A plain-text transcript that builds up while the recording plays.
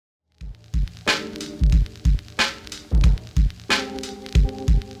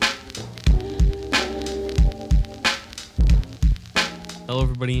Hello,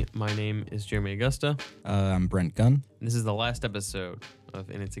 everybody. My name is Jeremy Augusta. I'm Brent Gunn. And this is the last episode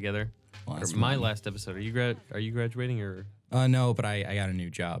of In It Together. My last episode. Are you graduating or? No, but I got a new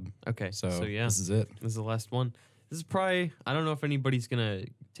job. Okay. So yeah, this is it. This is the last one. This is probably. I don't know if anybody's gonna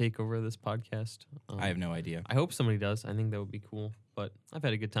take over this podcast. I have no idea. I hope somebody does. I think that would be cool. But I've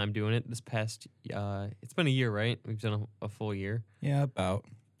had a good time doing it. This past. It's been a year, right? We've done a full year. Yeah, about.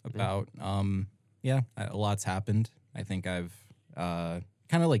 A lot's happened. I think I've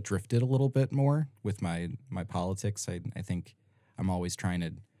kind of like drifted a little bit more with my politics. I think I'm always trying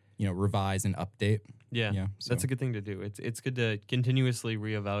to, revise and update. Yeah, that's a good thing to do. It's good to continuously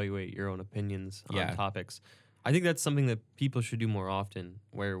reevaluate your own opinions on topics. I think that's something that people should do more often,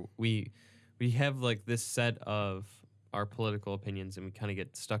 where we have like this set of our political opinions and we kind of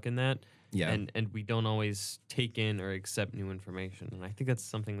get stuck in that. Yeah. And we don't always take in or accept new information. And I think that's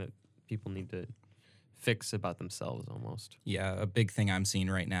something that people need to fix about themselves almost. Yeah, a big thing I'm seeing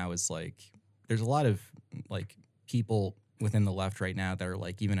right now is like there's a lot of like people within the left right now that are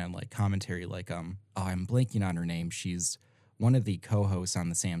like even on like commentary like I'm blanking on her name. She's one of the co-hosts on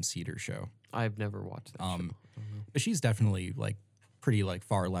the Sam Cedar show. I've never watched that show. But she's definitely like pretty like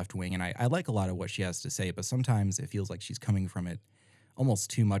far left wing, and I like a lot of what she has to say, but sometimes it feels like she's coming from it almost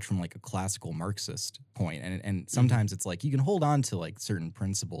too much from like a classical Marxist point. And sometimes it's like you can hold on to like certain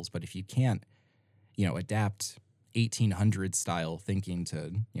principles, but if you can't, adapt 1800 style thinking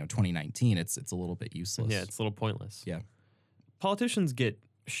to, 2019, it's a little bit useless. Yeah, it's a little pointless. Yeah. Politicians get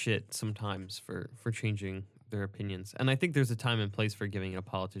shit sometimes for changing their opinions. And I think there's a time and place for giving a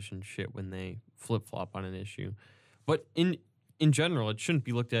politician shit when they flip-flop on an issue. But in general, it shouldn't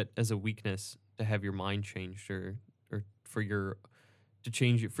be looked at as a weakness to have your mind changed or for you to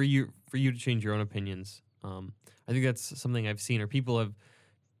change your own opinions. I think that's something I've seen, or people have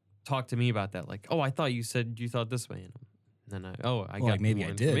talked to me about that. Like, I thought you said you thought this way, and then I got like maybe more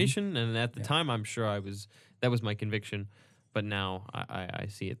I did. information, and at the time, I'm sure that was my conviction. But now I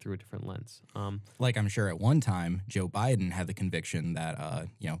see it through a different lens. Like I'm sure at one time, Joe Biden had the conviction that,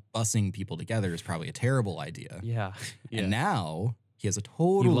 busing people together is probably a terrible idea. Yeah. And now he has a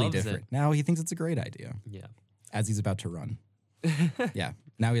totally different. Now he thinks it's a great idea. Yeah. As he's about to run. Yeah.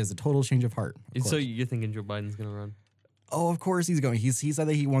 Now he has a total change of heart. So you're thinking Joe Biden's going to run? Oh, of course he's going. He said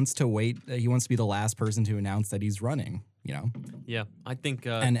that he wants to wait. He wants to be the last person to announce that he's running. Yeah, I think,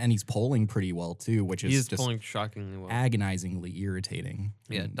 and he's polling pretty well too, which is just polling shockingly well, agonizingly irritating.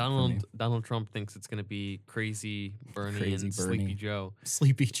 Yeah, Donald Trump thinks it's going to be crazy Bernie and Sleepy Joe.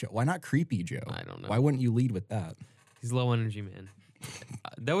 Sleepy Joe. Why not Creepy Joe? I don't know. Why wouldn't you lead with that? He's low energy, man.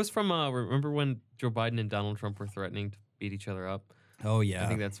 That was from remember when Joe Biden and Donald Trump were threatening to beat each other up? Oh yeah, I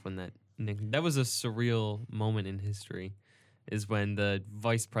think that's when that was a surreal moment in history. Is when the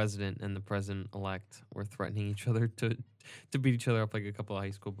vice president and the president-elect were threatening each other to beat each other up like a couple of high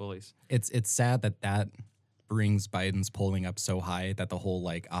school bullies. It's sad that brings Biden's polling up so high that the whole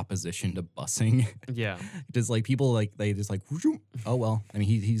like opposition to busing. Yeah. Just like people like they just like oh well. I mean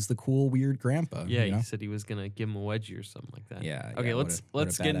he's the cool weird grandpa. Yeah, he said he was gonna give him a wedgie or something like that. Yeah. Okay, let's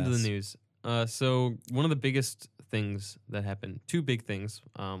get into the news. So one of the biggest things that happened, two big things.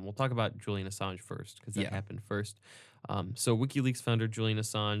 We'll talk about Julian Assange first because that happened first. So WikiLeaks founder Julian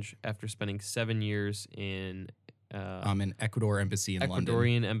Assange, after spending 7 years in an Ecuador embassy in London.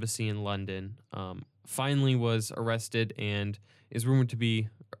 Ecuadorian embassy in London, finally was arrested and is rumored to be,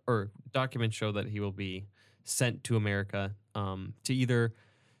 or documents show that he will be sent to America to either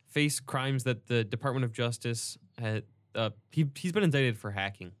face crimes that the Department of Justice had. He's been indicted for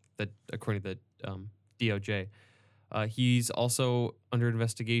hacking, according to the DOJ. He's also under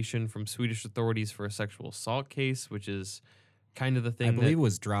investigation from Swedish authorities for a sexual assault case, which is kind of the thing. I believe it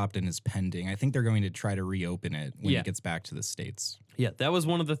was dropped and is pending. I think they're going to try to reopen it when he gets back to the States. Yeah, that was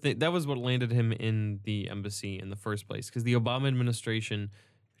one of the things. That was what landed him in the embassy in the first place, because the Obama administration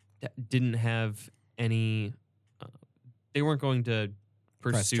didn't have any. They weren't going to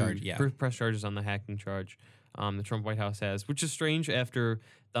pursue press charges on the hacking charge. The Trump White House has, which is strange after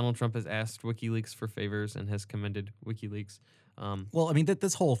Donald Trump has asked WikiLeaks for favors and has commended WikiLeaks. Well, I mean,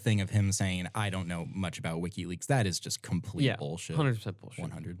 this whole thing of him saying, I don't know much about WikiLeaks, that is just complete bullshit. 100% bullshit.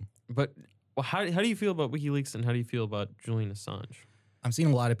 100. But how do you feel about WikiLeaks and how do you feel about Julian Assange? I'm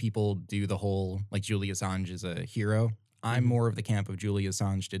seeing a lot of people do the whole, like, Julian Assange is a hero. I'm more of the camp of Julian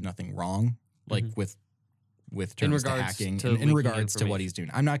Assange did nothing wrong, like, with terms to hacking, in regards to what he's doing.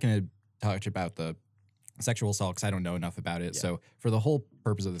 I'm not going to touch about the sexual assault because I don't know enough about it. Yeah. So for the whole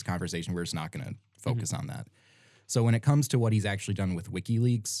purpose of this conversation, we're just not going to focus on that. So when it comes to what he's actually done with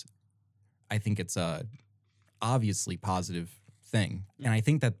WikiLeaks, I think it's a obviously positive thing. And I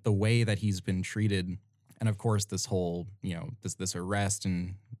think that the way that he's been treated And of course, this whole, this arrest,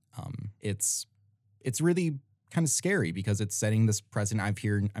 and it's really kind of scary because it's setting this precedent.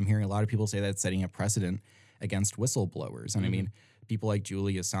 I'm hearing a lot of people say that it's setting a precedent against whistleblowers. And I mean, people like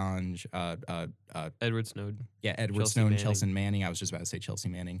Julian Assange, Edward Snowden. Yeah, Edward Snowden, Chelsea Manning. I was just about to say Chelsea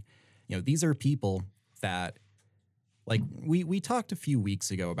Manning. These are people that, like, we talked a few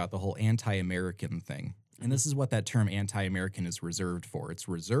weeks ago about the whole anti-American thing. And this is what that term anti-American is reserved for. It's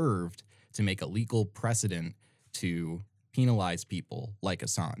reserved to make a legal precedent to penalize people like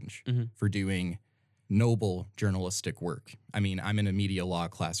Assange for doing noble journalistic work. I mean, I'm in a media law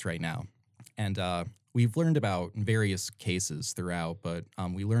class right now, and we've learned about various cases throughout, but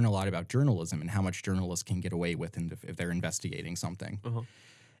we learn a lot about journalism and how much journalists can get away with if they're investigating something.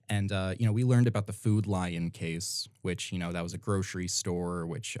 And, we learned about the Food Lion case, which, that was a grocery store,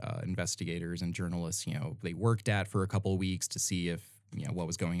 which investigators and journalists, they worked at for a couple of weeks to see if, what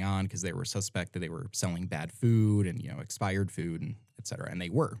was going on, because they were suspect that they were selling bad food and, expired food, and et cetera. And they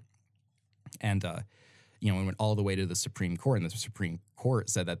were. And, it went all the way to the Supreme Court, and the Supreme Court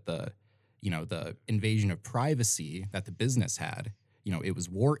said that the invasion of privacy that the business had,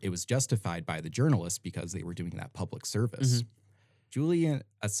 it was justified by the journalists because they were doing that public service. Julian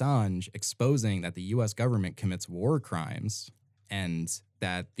Assange exposing that the U.S. government commits war crimes and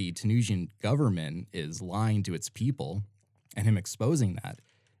that the Tunisian government is lying to its people, and him exposing that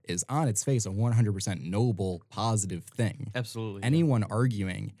is on its face a 100% noble, positive thing. Absolutely. Anyone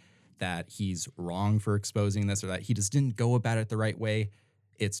arguing that he's wrong for exposing this or that he just didn't go about it the right way,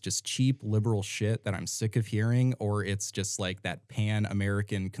 it's just cheap liberal shit that I'm sick of hearing, or it's just like that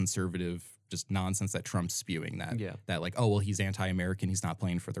pan-American conservative just nonsense that Trump's spewing, that like, oh, well, he's anti-American, he's not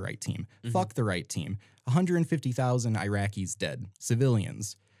playing for the right team. Fuck the right team. 150,000 Iraqis dead,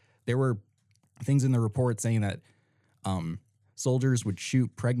 civilians. There were things in the report saying that soldiers would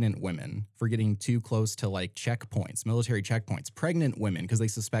shoot pregnant women for getting too close to like checkpoints, military checkpoints, pregnant women, because they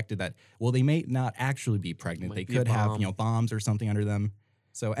suspected that, well, they may not actually be pregnant. They could have, bombs or something under them.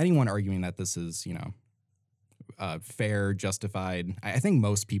 So anyone arguing that this is, fair, justified, I think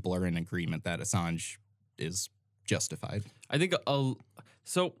most people are in agreement that Assange is justified. I think,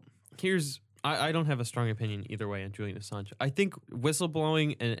 so here's, I don't have a strong opinion either way on Julian Assange. I think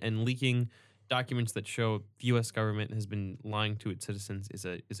whistleblowing and leaking documents that show the U.S. government has been lying to its citizens is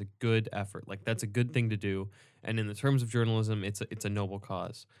a good effort. Like, that's a good thing to do. And in the terms of journalism, it's a noble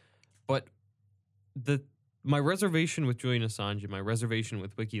cause. But my reservation with Julian Assange and my reservation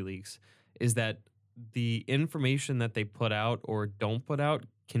with WikiLeaks is that the information that they put out or don't put out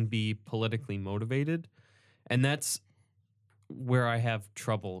can be politically motivated. And that's where I have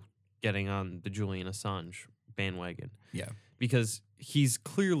trouble getting on the Julian Assange bandwagon. Yeah. Because he's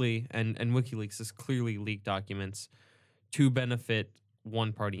clearly, and WikiLeaks has clearly leaked documents to benefit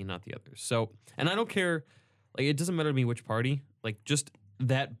one party and not the other. So, and I don't care, like, it doesn't matter to me which party, like, just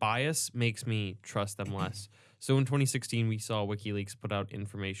that bias makes me trust them less. So in 2016, we saw WikiLeaks put out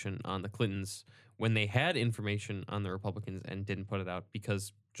information on the Clintons when they had information on the Republicans and didn't put it out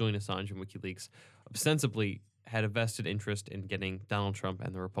because Julian Assange and WikiLeaks ostensibly had a vested interest in getting Donald Trump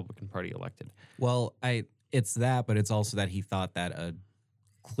and the Republican Party elected. Well, it's that, but it's also that he thought that a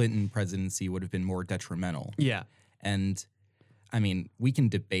Clinton presidency would have been more detrimental. Yeah. And, I mean, we can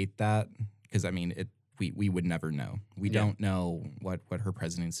debate that because, I mean, we would never know. We don't know what her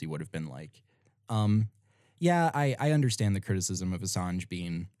presidency would have been like. I understand the criticism of Assange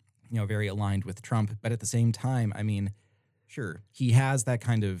being, very aligned with Trump, but at the same time, I mean, sure, he has that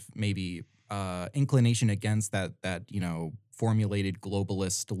kind of maybe inclination against that formulated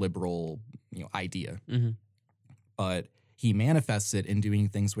globalist liberal idea, but he manifests it in doing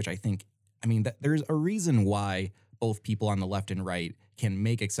things which I think, there's a reason why both people on the left and right can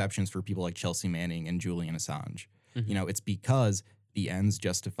make exceptions for people like Chelsea Manning and Julian Assange. It's because the ends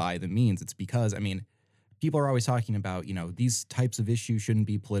justify the means. It's because, people are always talking about, these types of issues shouldn't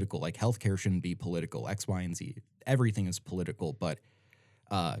be political, like healthcare shouldn't be political, X, Y, and Z. Everything is political, but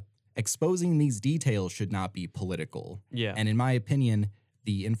exposing these details should not be political. Yeah. And in my opinion,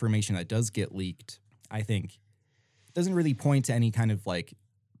 the information that does get leaked, I think, doesn't really point to any kind of like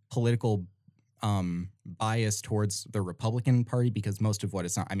political bias towards the Republican Party, because most of what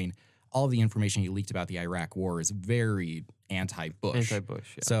it's not, all the information he leaked about the Iraq war is very anti-Bush.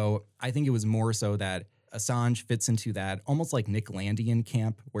 Anti-Bush, yeah. So I think it was more so that Assange fits into that almost like Nick Landian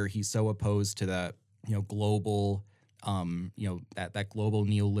camp, where he's so opposed to that, global, that global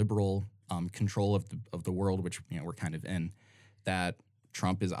neoliberal control of the world, which we're kind of in, that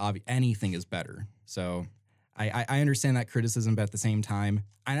Trump is anything is better. So I understand that criticism, but at the same time,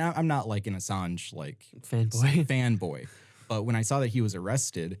 I'm not like an Assange fanboy. But when I saw that he was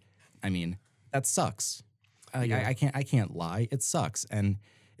arrested, that sucks. I can't lie. It sucks, and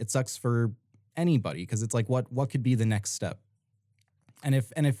it sucks for anybody because it's like, what could be the next step? And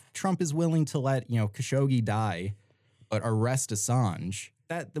if Trump is willing to let Khashoggi die, but arrest Assange,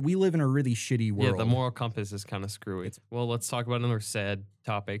 that we live in a really shitty world. Yeah, the moral compass is kind of screwy. Well, let's talk about another sad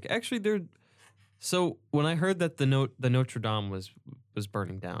topic. Actually, so when I heard that the Notre Dame was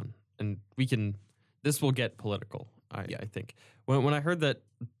burning down, and this will get political. I think when I heard that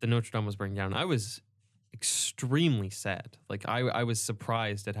the Notre Dame was burning down, I was extremely sad. Like I was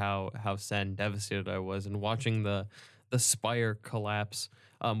surprised at how sad and devastated I was, and watching the spire collapse.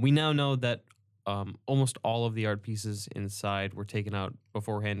 We now know that almost all of the art pieces inside were taken out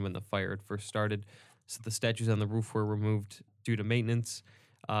beforehand when the fire had first started. So the statues on the roof were removed due to maintenance.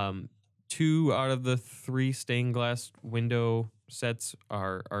 2 out of the 3 stained glass window sets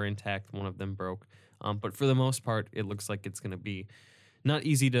are intact. One of them broke. But for the most part, it looks like it's going to be not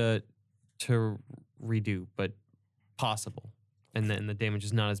easy to redo, but possible. And then the damage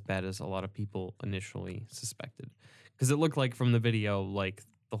is not as bad as a lot of people initially suspected. Because it looked like from the video, like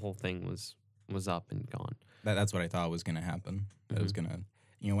the whole thing was up and gone. That's what I thought was going to happen. That was going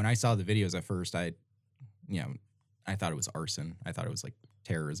to, when I saw the videos at first, I thought it was arson. I thought it was like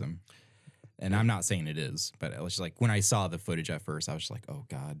terrorism. And I'm not saying it is, but it was just like when I saw the footage at first, I was just like, oh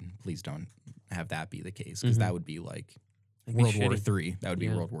God, please don't have that be the case. Because that would be like World War III. That would be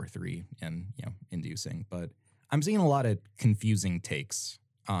World War III and, inducing. But I'm seeing a lot of confusing takes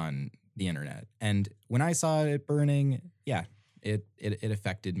on the internet. And when I saw it burning, it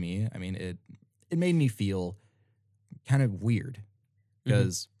affected me. I mean, it made me feel kind of weird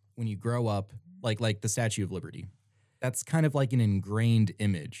because when you grow up, like the Statue of Liberty, that's kind of like an ingrained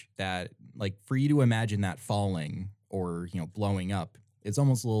image that, like, for you to imagine that falling or, blowing up, it's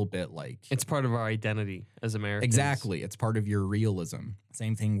almost a little bit like... It's part of our identity as Americans. Exactly. It's part of your realism.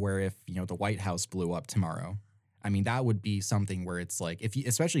 Same thing where if, the White House blew up tomorrow, I mean, that would be something where it's like,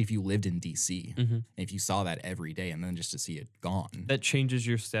 especially if you lived in D.C., if you saw that every day and then just to see it gone. That changes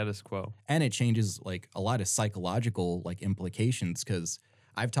your status quo. And it changes, like, a lot of psychological, like, implications, because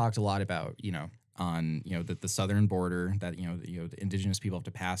I've talked a lot about, on, the southern border that, the indigenous people have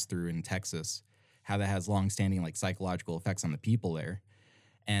to pass through in Texas, how that has longstanding, like, psychological effects on the people there.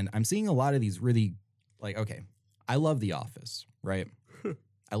 And I'm seeing a lot of these really, like, okay, I love The Office, right?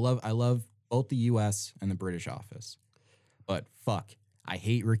 I love both the U.S. and the British Office. But fuck, I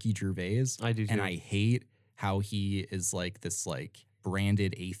hate Ricky Gervais. I do too. And I hate how he is, like, this, like,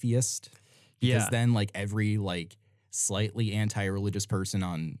 branded atheist. Because then, like, every, like, slightly anti-religious person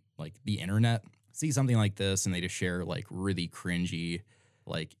on, like, the internet see something like this and they just share, like, really cringy,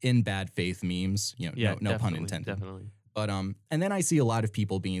 like, in bad faith memes. No pun intended. Definitely. But and then I see a lot of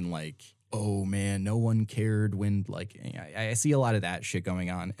people being like, oh man, no one cared when, like, I see a lot of that shit going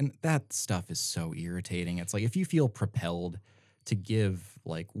on. And that stuff is so irritating. It's like, if you feel propelled to give,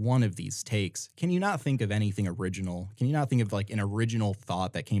 like, one of these takes, can you not think of anything original? Can you not think of, like, an original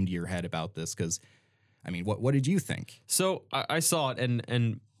thought that came to your head about this? Because, I mean, what did you think? So I saw it,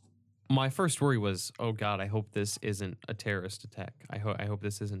 and my first worry was, oh God, I hope this isn't a terrorist attack. I hope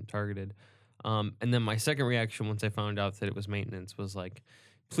this isn't targeted. And then my second reaction once I found out that it was maintenance was like,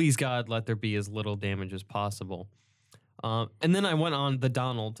 please God, let there be as little damage as possible. And then I went on the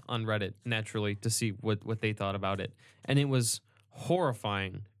Donald on Reddit, naturally, to see what they thought about it. And it was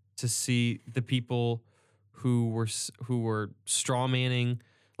horrifying to see the people who were straw manning.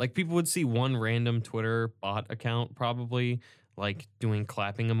 Like, people would see one random Twitter bot account probably, like, doing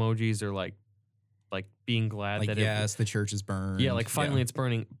clapping emojis or like being glad like, that the church is burned. Yeah, like finally it's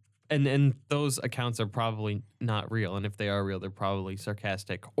burning. And those accounts are probably not real. And if they are real, they're probably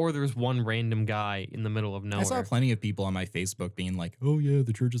sarcastic. Or there's one random guy in the middle of nowhere. I saw plenty of people on my Facebook being like, oh yeah,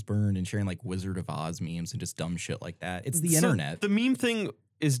 the church is burned, and sharing, like, Wizard of Oz memes and just dumb shit like that. It's the internet. The meme thing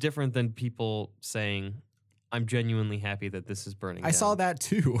is different than people saying, I'm genuinely happy that this is burning down. I saw that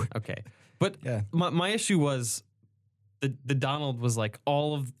too. Okay. But my issue was the Donald was like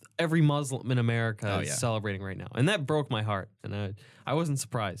every Muslim in America is celebrating right now. And that broke my heart. And I wasn't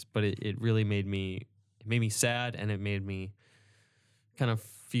surprised, but it really made me sad, and it made me kind of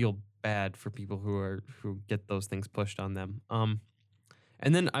feel bad for people who get those things pushed on them.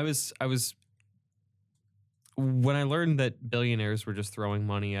 And then I was when I learned that billionaires were just throwing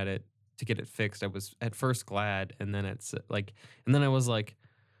money at it to get it fixed, I was at first glad, and then I was like,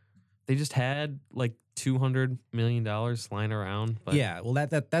 they just had like $200 million lying around. But yeah, well,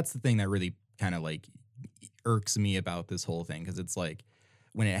 that's the thing that really kind of, like, irks me about this whole thing, because it's like,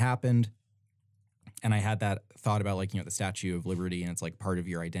 when it happened, and I had that thought about, like, the Statue of Liberty, and it's like part of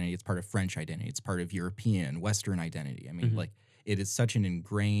your identity. It's part of French identity. It's part of European, Western identity. I mean, like, it is such an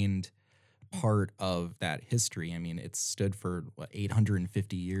ingrained part of that history. I mean, it stood for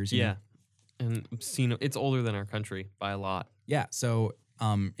 850 years. Yeah. And it's older than our country by a lot. Yeah. So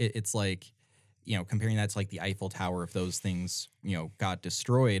it's like, comparing that to like the Eiffel Tower, if those things, got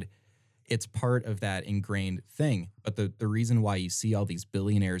destroyed, it's part of that ingrained thing. But the reason why you see all these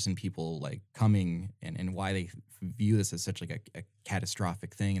billionaires and people like coming and why they view this as such like a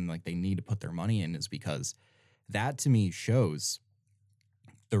catastrophic thing and like they need to put their money in is because that to me shows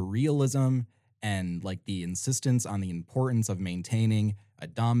the realism and like the insistence on the importance of maintaining a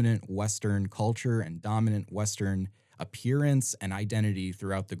dominant Western culture and dominant Western appearance and identity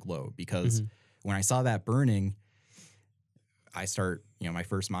throughout the globe. Because when I saw that burning, I start, my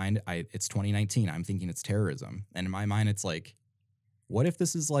first mind, it's 2019. I'm thinking it's terrorism. And in my mind, it's like, what if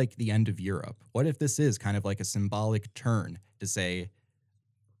this is like the end of Europe? What if this is kind of like a symbolic turn to say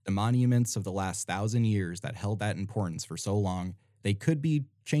the monuments of the last 1,000 years that held that importance for so long, they could be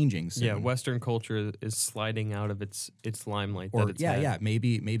changing soon. Yeah, Western culture is sliding out of its limelight. Or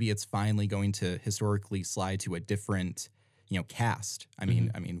maybe it's finally going to historically slide to a different, cast. I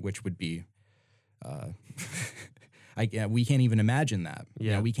mean, which would be, we can't even imagine that.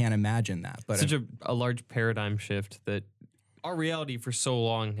 Yeah, we can't imagine that. But such a large paradigm shift that our reality for so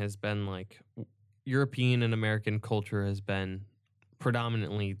long has been like European and American culture has been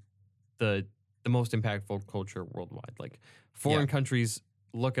predominantly the most impactful culture worldwide. Like foreign countries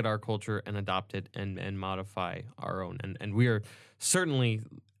look at our culture and adopt it and modify our own. And we are certainly,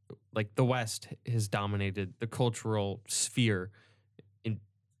 like, the West has dominated the cultural sphere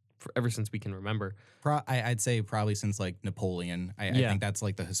ever since we can remember. I'd say probably since like Napoleon. I think that's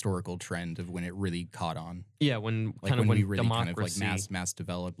like the historical trend of when it really caught on. Yeah, when we really democracy, kind of like mass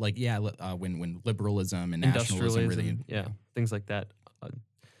developed. Like when liberalism and nationalism really, things like that.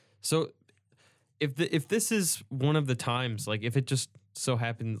 So if this is one of the times, like if it just so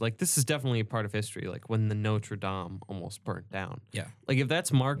happened, like this is definitely a part of history, like when the Notre Dame almost burnt down. Yeah. Like if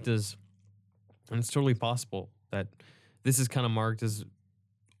that's marked as, and it's totally possible that this is kind of marked as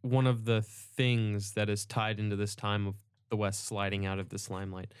one of the things that is tied into this time of the West sliding out of this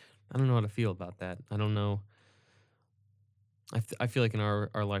limelight. I don't know how to feel about that. I don't know. I feel like in our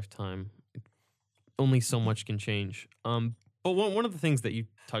lifetime, only so much can change. But one of the things that you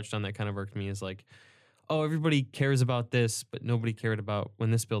touched on that kind of irked me is like, oh, everybody cares about this, but nobody cared about when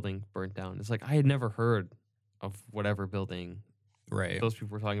this building burnt down. It's like I had never heard of whatever building those people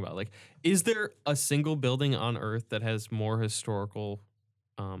were talking about. Like, is there a single building on Earth that has more historical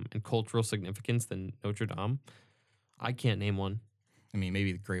and cultural significance than Notre Dame? I can't name one. I mean,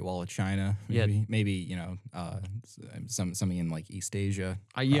 maybe the Great Wall of China. Maybe something in like East Asia.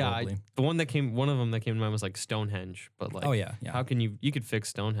 The one of them that came to mind was like Stonehenge. But like, how can you could fix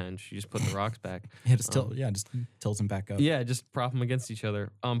Stonehenge? You just put the rocks back. Just tilt them back up. Yeah, just prop them against each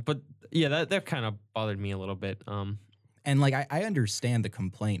other. But yeah, that kind of bothered me a little bit. And like I understand the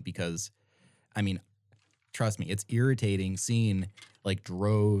complaint because, I mean, trust me, it's irritating seeing like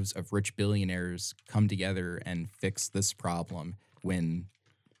droves of rich billionaires come together and fix this problem when,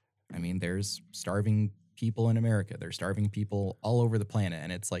 I mean, there's starving people in America. There's starving people all over the planet.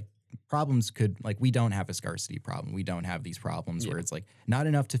 And it's like problems could, like, we don't have a scarcity problem. We don't have these problems where it's like not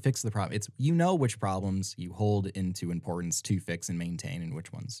enough to fix the problem. It's, which problems you hold into importance to fix and maintain and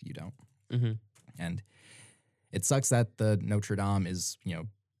which ones you don't. Mm-hmm. And it sucks that the Notre Dame is,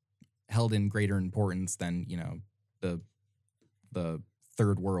 held in greater importance than, the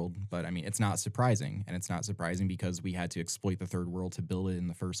third world. But I mean, it's not surprising. And it's not surprising because we had to exploit the third world to build it in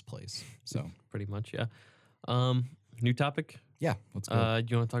the first place. So pretty much, yeah. New topic? Yeah, let's go.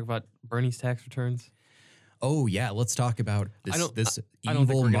 Do you want to talk about Bernie's tax returns? Oh, yeah, let's talk about this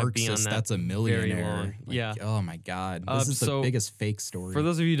evil Marxist that's a millionaire. Oh, my God. This is the biggest fake story. For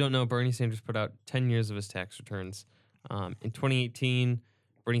those of you who don't know, Bernie Sanders put out 10 years of his tax returns. In 2018,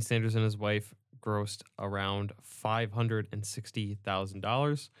 Bernie Sanders and his wife grossed around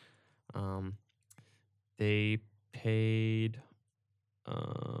 $560,000. They paid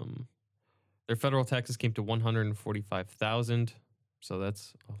their federal taxes came to $145,000, so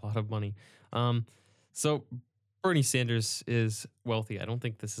that's a lot of money. So Bernie Sanders is wealthy. I don't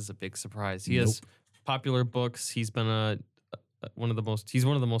think this is a big surprise. He has popular books. He's been one of the most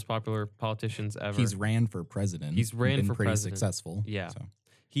popular politicians ever. He's ran for president. He's been pretty president. Successful. Yeah. So.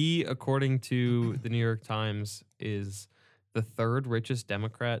 He, according to the New York Times, is the third richest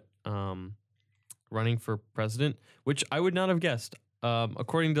Democrat running for president, which I would not have guessed.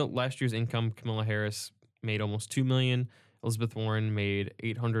 According to last year's income, Kamala Harris made almost $2 million. Elizabeth Warren made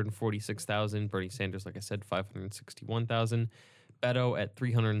 $846,000. Bernie Sanders, like I said, $561,000. Beto at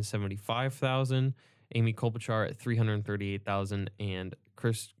 $375,000. Amy Klobuchar at $338,000. And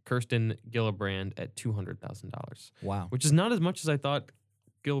Kirsten Gillibrand at $200,000. Wow. Which is not as much as I thought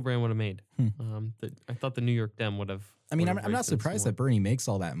Gillibrand would have made. I thought the New York Dem would have. I mean, I'm not surprised that Bernie makes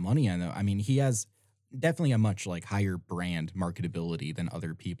all that money. I mean, he has definitely a much like higher brand marketability than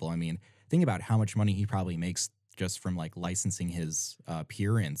other people. I mean, think about how much money he probably makes just from like licensing his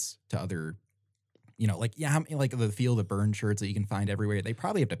appearance to other, like the Feel the Burn shirts that you can find everywhere. They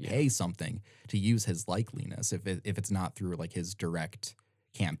probably have to pay something to use his likeliness if it's not through like his direct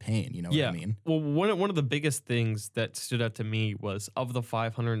campaign. You know what I mean? Well, one of the biggest things that stood out to me was of the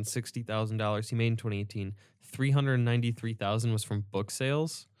 $560,000 he made in 2018, $393,000 was from book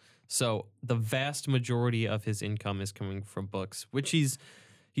sales. So the vast majority of his income is coming from books, which he's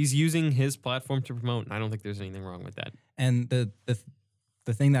using his platform to promote, and I don't think there's anything wrong with that. And the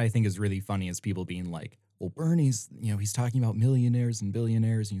thing that I think is really funny is people being like, well, Bernie's, he's talking about millionaires and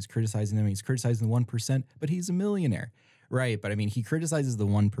billionaires, and he's criticizing them, and he's criticizing the 1%, but he's a millionaire. Right, but I mean, he criticizes the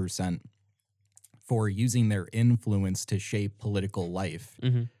 1% for using their influence to shape political life.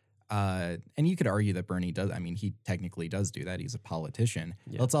 Mm-hmm. And you could argue that Bernie does. I mean, he technically does do that. He's a politician.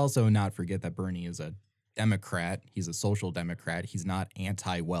 Yeah. Let's also not forget that Bernie is a Democrat. He's a social democrat. He's not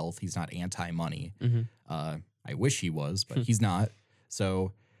anti-wealth. He's not anti-money. Mm-hmm. I wish he was, but he's not.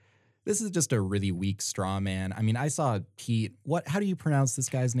 So this is just a really weak straw man. I mean, I saw Pete. How do you pronounce this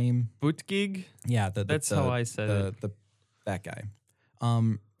guy's name? Buttigieg? Yeah, that's how I said it. That guy.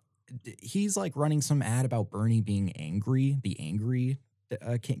 He's like running some ad about Bernie being angry, the angry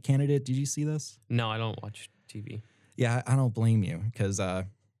candidate. Did you see this? No, I don't watch TV. Yeah, I don't blame you because I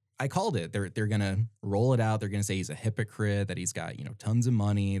called it. They're gonna roll it out. They're gonna say he's a hypocrite, that he's got tons of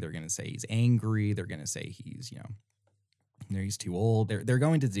money. They're gonna say he's angry. They're gonna say he's he's too old. They're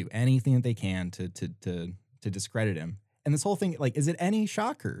going to do anything that they can to discredit him. And this whole thing, like, is it any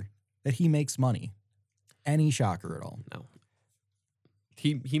shocker that he makes money? Any shocker at all? No.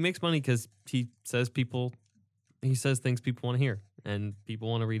 He makes money because he says things people want to hear, and people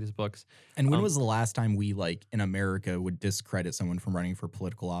want to read his books. And when was the last time we, like, in America would discredit someone from running for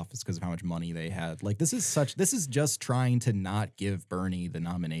political office because of how much money they had? Like, this is just trying to not give Bernie the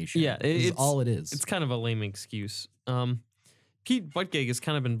nomination. Yeah, it's all it is. It's kind of a lame excuse. Pete Buttigieg has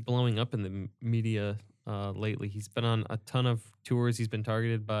kind of been blowing up in the media lately. He's been on a ton of tours. He's been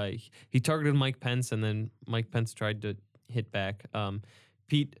targeted he targeted Mike Pence, and then Mike Pence tried to hit back.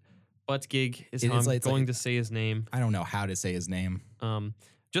 Pete Buttigieg is how I'm going to say his name. I don't know how to say his name.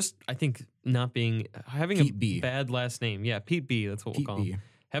 Just, I think, having Pete a B. bad last name. Yeah, Pete B, that's what we'll call him.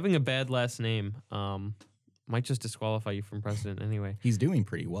 Having a bad last name might just disqualify you from president anyway. He's doing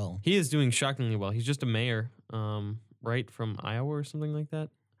pretty well. He is doing shockingly well. He's just a mayor, right, from Iowa or something like that.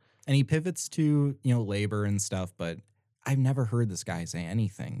 And he pivots to, labor and stuff, but I've never heard this guy say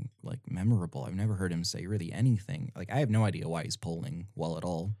anything, like, memorable. I've never heard him say really anything. Like, I have no idea why he's polling well at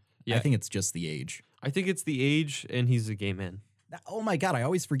all. Yeah. I think it's just the age. I think it's the age, and he's a gay man. Oh, my God. I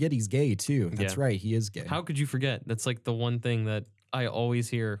always forget he's gay, too. That's right. He is gay. How could you forget? That's, like, the one thing that I always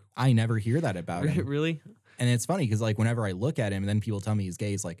hear. I never hear that about him. Really? And it's funny, because, like, whenever I look at him and then people tell me he's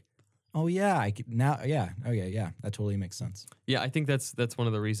gay, he's like, oh, yeah, yeah, that totally makes sense. Yeah, I think that's one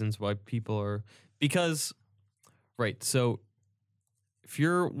of the reasons why people are, because, right, so if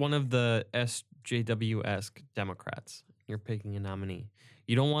you're one of the SJW-esque Democrats, you're picking a nominee,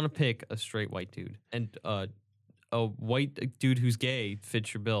 you don't want to pick a straight white dude. And a white dude who's gay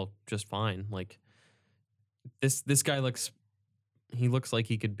fits your bill just fine. Like, this guy looks like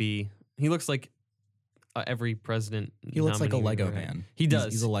he could be, he looks like every president. He looks like a Lego man. He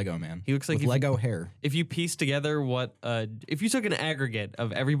does. He's a Lego man. He looks like with Lego hair. If you piece together if you took an aggregate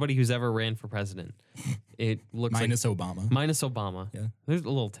of everybody who's ever ran for president, it looks minus Obama. Minus Obama. Yeah. There's a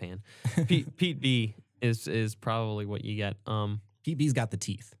little tan. Pete B is probably what you get. Pete B's got the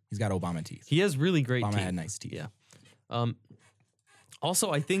teeth. He's got Obama teeth. He has really great teeth. Obama had nice teeth. Yeah.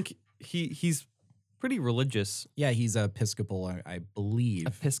 Also, I think he's pretty religious. Yeah, he's Episcopal, I believe.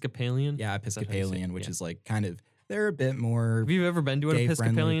 Episcopalian? Yeah, Episcopalian, which is like kind of, they're a bit more. Have you ever been to an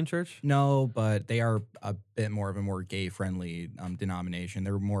Episcopalian church? No, but they are a bit more of a more gay-friendly denomination.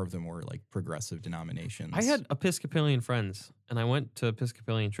 They're more of the more like progressive denominations. I had Episcopalian friends, and I went to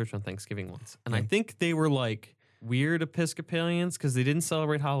Episcopalian church on Thanksgiving once, and I think they were like weird Episcopalians because they didn't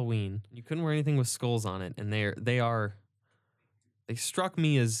celebrate Halloween. You couldn't wear anything with skulls on it, and they struck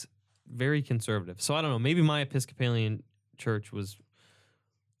me as very conservative. So I don't know. Maybe my Episcopalian church was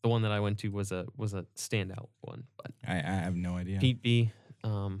the one that I went to was a standout one. But I have no idea. Pete B,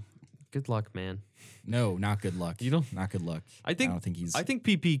 good luck, man. No, not good luck. You don't? Not good luck. I don't think he's. I think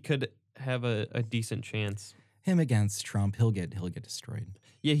Pete B could have a decent chance. Him against Trump, he'll get destroyed.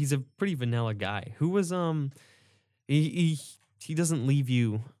 Yeah, he's a pretty vanilla guy. Who was he he doesn't leave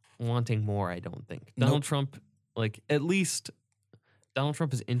you wanting more, I don't think. Donald Trump, like, at least Donald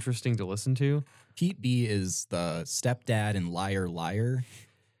Trump is interesting to listen to. Pete B is the stepdad and liar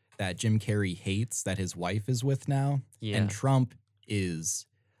that Jim Carrey hates that his wife is with now. Yeah. And Trump is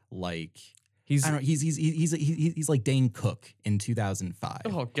like he's like Dane Cook in 2005.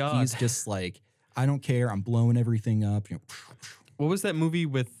 Oh God. He's just like, I don't care, I'm blowing everything up. You know. What was that movie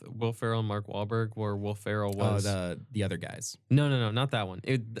with Will Ferrell and Mark Wahlberg where Will Ferrell was the other guys? No, not that one.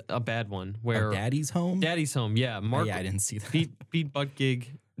 A bad one where Daddy's Home? Daddy's Home, yeah. Mark I didn't see that. Pete Buttigieg.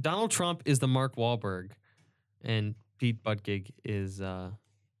 Donald Trump is the Mark Wahlberg and Pete Buttigieg is the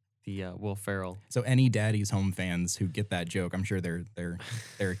Will Ferrell. So any Daddy's Home fans who get that joke, I'm sure they're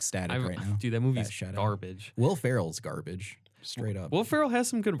ecstatic right now. Dude, that movie's garbage. Will Ferrell's garbage, straight up. Will Ferrell has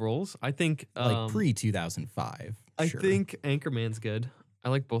some good roles. I think like pre-2005. I think Anchorman's good. I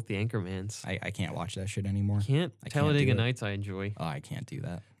like both the Anchormans. I can't watch that shit anymore. Talladega Nights I enjoy. Oh, I can't do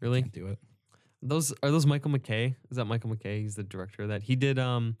that. Really? Can't do it. Are those Michael McKay? Is that Michael McKay? He's the director of that. He did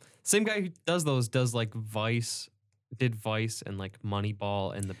same guy who does like Vice. Did Vice and like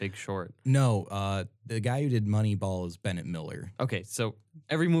Moneyball and The Big Short. No, the guy who did Moneyball is Bennett Miller. Okay, so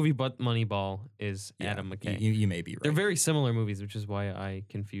every movie but Moneyball is Adam McKay. You may be right. They're very similar movies, which is why I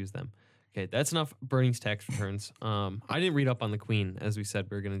confuse them. Okay, that's enough Bernie's tax returns. I didn't read up on the Queen, as we said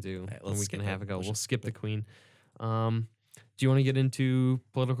we were going to do a week and a half ago. We'll skip the Queen. Do you want to get into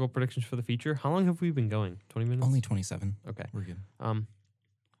political predictions for the future? How long have we been going? 20 minutes? Only 27. Okay. We're good.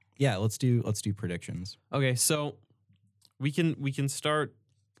 Yeah, let's do predictions. Okay, so we can start.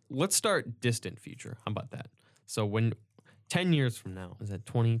 Let's start distant future. How about that? So when 10 years from now, is that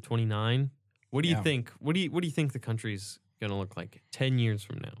 2029? What do you think? What do you think the country's going to look like 10 years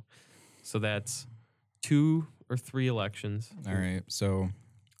from now? So that's 2 or 3 elections. All right.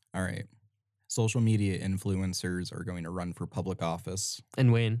 Social media influencers are going to run for public office.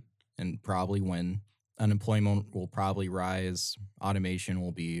 And win. And probably win. Unemployment will probably rise. Automation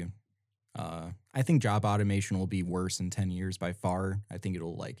will be, I think job automation will be worse in 10 years by far. I think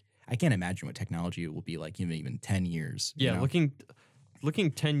it'll I can't imagine what technology will be like even 10 years. Yeah,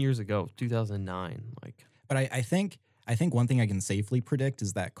 looking 10 years ago, 2009. But I think one thing I can safely predict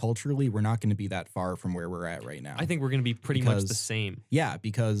is that culturally we're not going to be that far from where we're at right now. I think we're going to be pretty much the same. Yeah,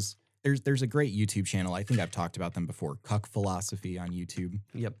 because there's a great YouTube channel. I think I've talked about them before, Cuck Philosophy on YouTube.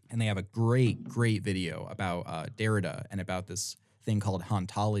 Yep. And they have a great video about Derrida and about this thing called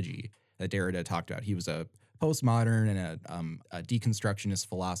hauntology that Derrida talked about. He was a postmodern and a deconstructionist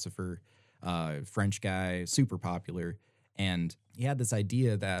philosopher, French guy, super popular. And he had this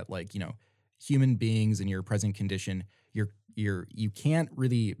idea that human beings in your present condition, you can't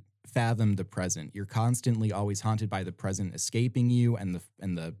really fathom the present. You're constantly always haunted by the present escaping you and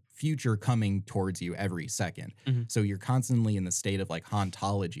the future coming towards you every second. Mm-hmm. So you're constantly in the state of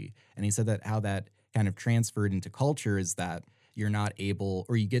hauntology. And he said that how that kind of transferred into culture is that you're not able,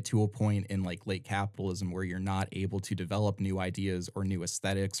 or you get to a point in late capitalism where you're not able to develop new ideas or new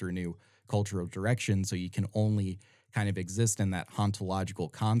aesthetics or new cultural direction. So you can only kind of exist in that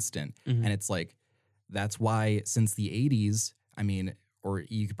hauntological constant. Mm-hmm. And it's that's why since the 80s, or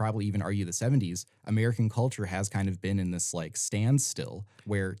you could probably even argue the 70s, American culture has kind of been in this standstill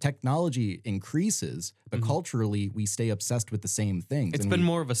where technology increases, but mm-hmm. culturally we stay obsessed with the same things. It's been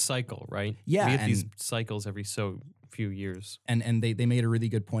more of a cycle, right? Yeah. We have these cycles every so few years. And they made a really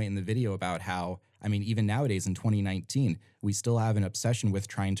good point in the video about how, even nowadays in 2019, we still have an obsession with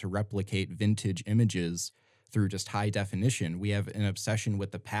trying to replicate vintage images through just high definition. We have an obsession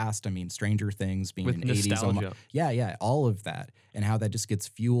with the past. Stranger Things being with an nostalgia. 80s. Yeah, all of that. And how that just gets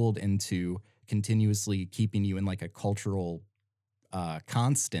fueled into continuously keeping you in a cultural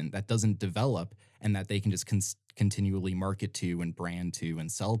constant that doesn't develop and that they can just continually market to and brand to and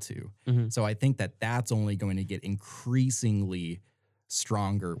sell to. Mm-hmm. So I think that that's only going to get increasingly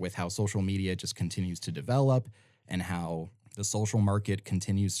stronger with how social media just continues to develop and how the social market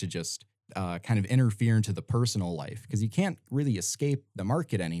continues to just kind of interfere into the personal life, because you can't really escape the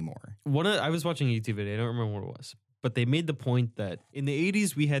market anymore. I was watching a YouTube video, I don't remember what it was, but they made the point that in the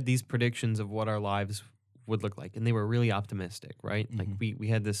 80s we had these predictions of what our lives would look like, and they were really optimistic, right? Mm-hmm. We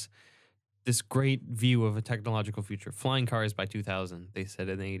had this great view of a technological future. Flying cars by 2000, they said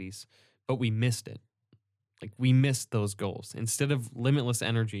in the 80s, but we missed it. We missed those goals. Instead of limitless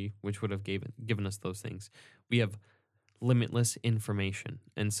energy, which would have given us those things, we have limitless information.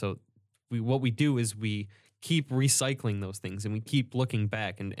 And so what we do is we keep recycling those things and we keep looking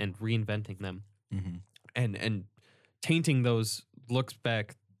back and reinventing them, mm-hmm. and tainting those looks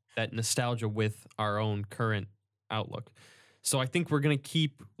back, that nostalgia with our own current outlook. So I think we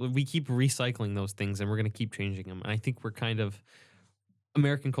keep recycling those things, and we're gonna keep changing them. And I think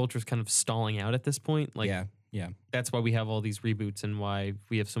American culture is kind of stalling out at this point. Like, yeah. That's why we have all these reboots and why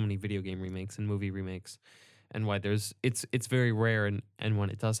we have so many video game remakes and movie remakes, and why it's very rare. And when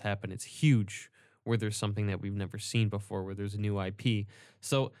it does happen, it's huge, where there's something that we've never seen before, where there's a new IP.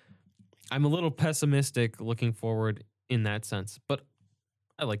 So I'm a little pessimistic looking forward in that sense, but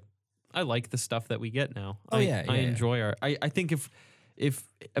I like the stuff that we get now. I enjoy I think if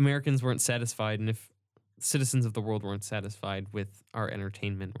Americans weren't satisfied, and if citizens of the world weren't satisfied with our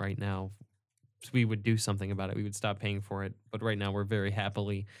entertainment right now, we would do something about it. We would stop paying for it. But right now, we're very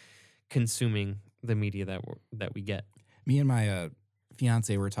happily consuming the media that we get. Me and my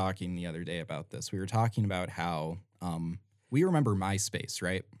fiance were talking the other day about this. We were talking about how we remember MySpace,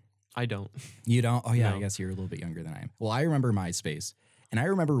 right? I don't. You don't? Oh, yeah, No. I guess you're a little bit younger than I am. Well, I remember MySpace. And I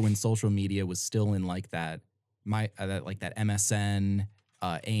remember when social media was still in like that MSN,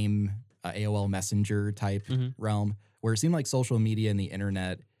 AIM, AOL Messenger type realm, where it seemed like social media and the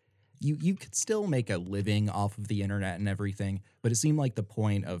internet, you could still make a living off of the internet and everything, but it seemed like the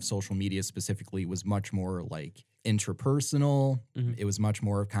point of social media specifically was much more like intrapersonal. It was much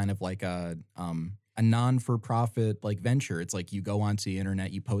more of kind of like a non-for-profit like venture. It's like you go onto the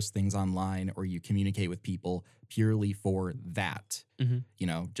internet, you post things online, or you communicate with people purely for that,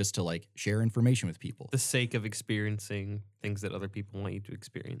 just to like share information with people. The sake of experiencing things that other people want you to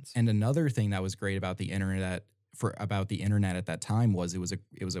experience. And another thing that was great about the internet at that time was it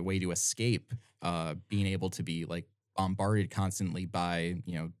was a way to escape being able to be like bombarded constantly by,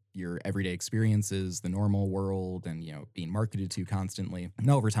 your everyday experiences, the normal world, and, being marketed to constantly. And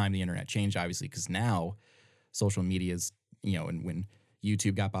over time, the internet changed, obviously, because now social media is, and when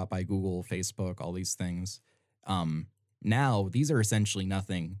YouTube got bought by Google, Facebook, all these things, now these are essentially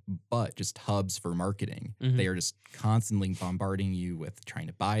nothing but just hubs for marketing. They are just constantly bombarding you with trying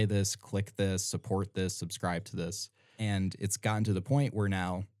to buy this, click this, support this, subscribe to this. And it's gotten to the point where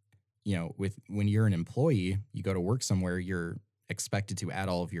now, when you're an employee, you go to work somewhere, you're expected to add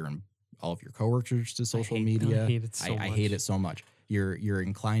all of your coworkers to social media. I hate it so much. I hate it so much. You're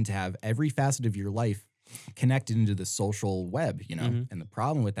inclined to have every facet of your life connected into the social web, And the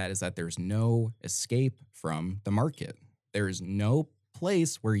problem with that is that there's no escape from the market. There is no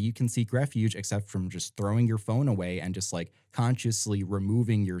place where you can seek refuge except from just throwing your phone away and just like consciously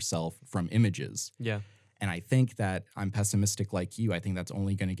removing yourself from images. Yeah. And I think that I'm pessimistic like you. I think that's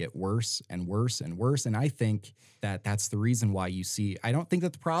only going to get worse and worse and worse. And I think that that's the reason why you see, I don't think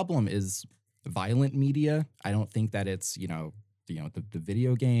that the problem is violent media. I don't think that it's, the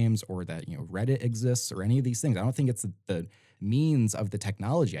video games or that, Reddit exists or any of these things. I don't think it's the means of the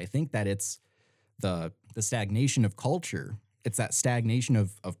technology. I think that it's the stagnation of culture. It's that stagnation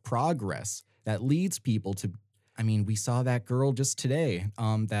of progress that leads people to, we saw that girl just today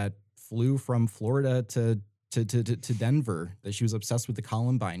that flew from Florida to Denver, that she was obsessed with the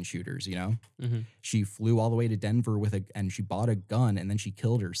Columbine shooters, She flew all the way to Denver and she bought a gun and then she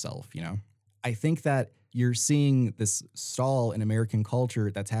killed herself, I think that you're seeing this stall in American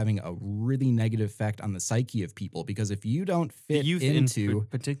culture that's having a really negative effect on the psyche of people, because if you don't fit into in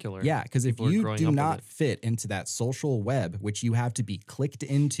particular, because if you do not fit into that social web, which you have to be clicked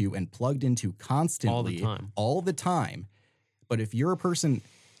into and plugged into constantly all the time, but if you're a person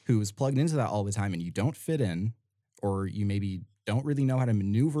who's plugged into that all the time and you don't fit in, or you maybe don't really know how to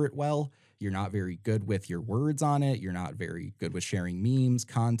maneuver it well, you're not very good with your words on it, you're not very good with sharing memes,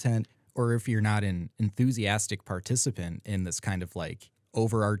 content, or if you're not an enthusiastic participant in this kind of like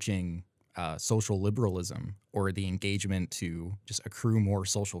overarching social liberalism, or the engagement to just accrue more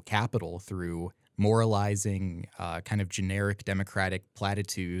social capital through moralizing kind of generic democratic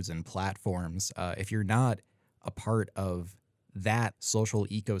platitudes and platforms, if you're not a part of that social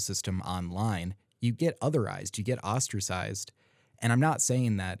ecosystem online, you get otherized, you get ostracized. And I'm not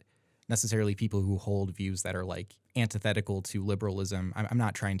saying that necessarily people who hold views that are like antithetical to liberalism, I'm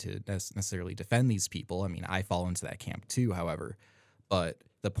not trying to necessarily defend these people. I fall into that camp too, however. But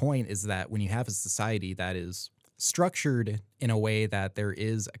the point is that when you have a society that is structured in a way that there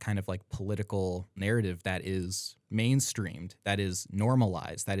is a kind of like political narrative that is mainstreamed, that is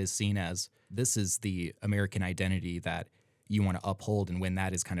normalized, that is seen as this is the American identity that you want to uphold, and when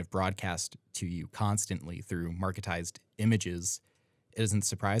that is kind of broadcast to you constantly through marketized images, it doesn't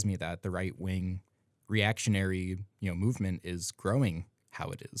surprise me that the right-wing reactionary movement is growing how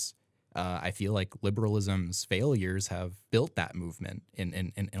it is. I feel like liberalism's failures have built that movement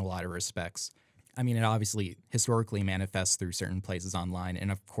in a lot of respects. It obviously historically manifests through certain places online,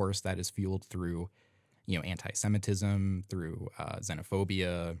 and of course that is fueled through anti-Semitism, through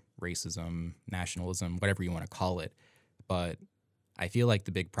xenophobia, racism, nationalism, whatever you want to call it. But I feel like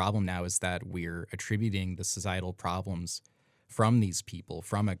the big problem now is that we're attributing the societal problems from these people,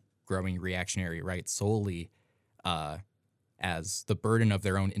 from a growing reactionary right, solely as the burden of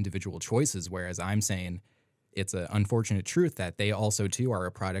their own individual choices, whereas I'm saying it's an unfortunate truth that they also, too, are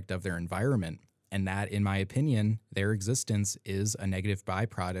a product of their environment, and that, in my opinion, their existence is a negative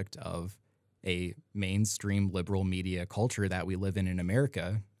byproduct of a mainstream liberal media culture that we live in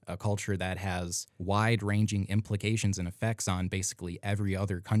America, a culture that has wide-ranging implications and effects on basically every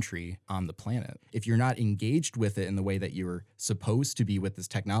other country on the planet. If you're not engaged with it in the way that you're supposed to be with this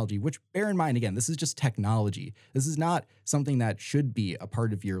technology, which, bear in mind, again, this is just technology. This is not something that should be a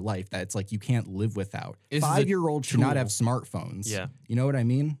part of your life that it's like you can't live without. 5-year-olds should not have smartphones. Yeah. You know what I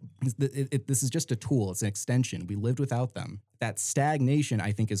mean? This is just a tool. It's an extension. We lived without them. That stagnation,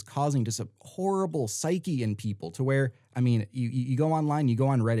 I think, is causing just a horrible psyche in people to where, I mean, you go online, you go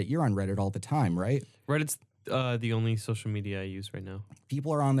on Reddit, you're on Reddit all the time, right? Reddit's the only social media I use right now.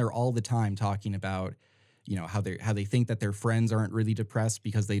 People are on there all the time talking about, you know, how they think that their friends aren't really depressed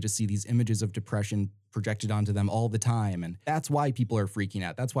because they just see these images of depression projected onto them all the time. And that's why people are freaking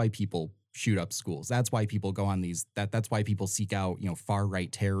out. That's why people shoot up schools. That's why people go on these, that's why people seek out, you know, far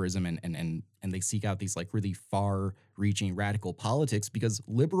right terrorism and they seek out these like really far reaching radical politics, because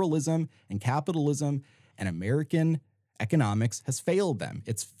liberalism and capitalism and American economics has failed them.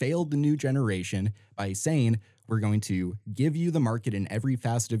 It's failed the new generation by saying, we're going to give you the market in every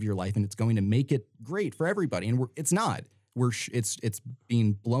facet of your life and it's going to make it great for everybody. And it's not. It's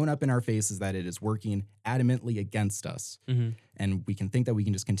being blown up in our faces that it is working adamantly against us. Mm-hmm. And we can think that we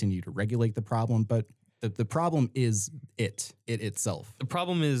can just continue to regulate the problem, but the problem is it itself. The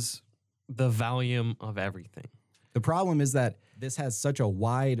problem is the volume of everything. The problem is that this has such a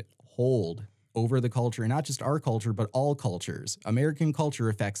wide hold over the culture, and not just our culture, but all cultures. American culture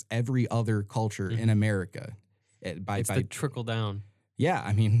affects every other culture in America. It's the trickle down. Yeah,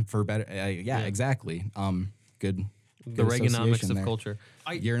 I mean, for better. Exactly. Good. The Reaganomics of culture.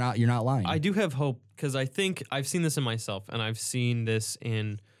 You're not lying. I do have hope, because I think I've seen this in myself, and I've seen this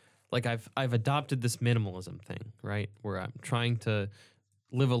in, like, I've adopted this minimalism thing, right, where I'm trying to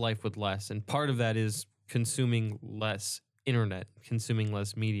live a life with less, and part of that is consuming less internet, consuming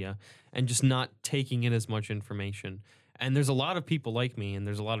less media, and just not taking in as much information. And there's a lot of people like me, and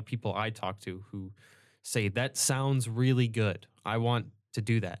there's a lot of people I talk to who say, that sounds really good. I want to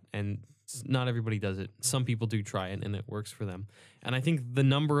do that. And not everybody does it. Some people do try it, and it works for them. And I think the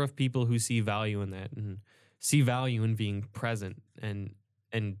number of people who see value in that and see value in being present and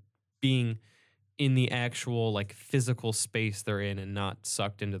being in the actual, like, physical space they're in and not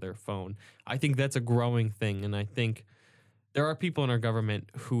sucked into their phone, I think that's a growing thing. And I think there are people in our government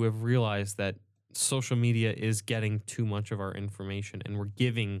who have realized that social media is getting too much of our information, and we're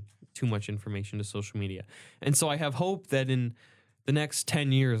giving too much information to social media. And so I have hope that in the next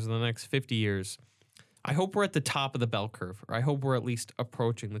 10 years, the next 50 years, I hope we're at the top of the bell curve, or I hope we're at least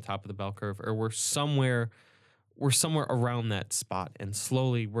approaching the top of the bell curve, or we're somewhere around that spot, and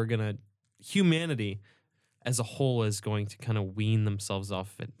slowly humanity as a whole is going to kind of wean themselves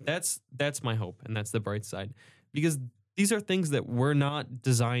off of it. That's my hope, and that's the bright side, because these are things that we're not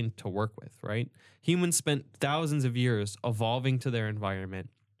designed to work with, right? Humans spent thousands of years evolving to their environment,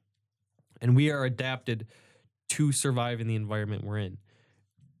 and we are adapted to survive in the environment we're in.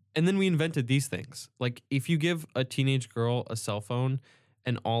 And then we invented these things. Like, if you give a teenage girl a cell phone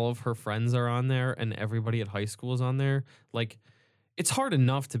and all of her friends are on there and everybody at high school is on there, like, it's hard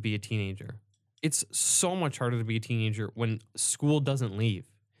enough to be a teenager. It's so much harder to be a teenager when school doesn't leave.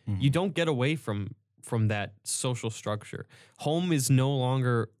 Mm-hmm. You don't get away from that social structure. Home is no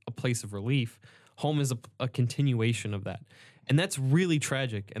longer a place of relief. Home is a continuation of that. And that's really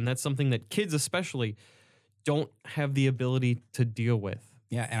tragic. And that's something that kids especially don't have the ability to deal with.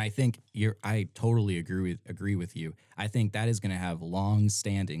 Yeah, and I think I totally agree with you. I think that is going to have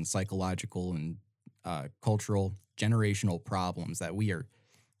long-standing psychological and cultural, generational problems that we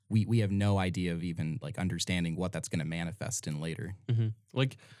have no idea of even, like, understanding what that's going to manifest in later. Mm-hmm.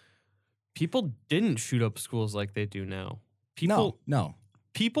 Like, people didn't shoot up schools like they do now. No.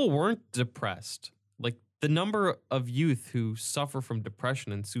 People weren't depressed. Like, the number of youth who suffer from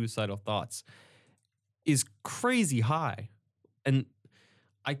depression and suicidal thoughts is crazy high. And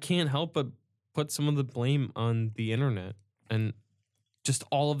I can't help but put some of the blame on the internet and just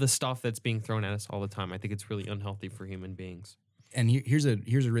all of the stuff that's being thrown at us all the time. I think it's really unhealthy for human beings. And here's a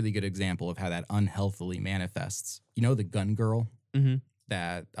really good example of how that unhealthily manifests. You know the gun girl? Mm-hmm.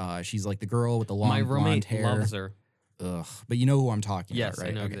 That she's like the girl with the long blonde hair. My roommate loves her. But you know who I'm talking about, right?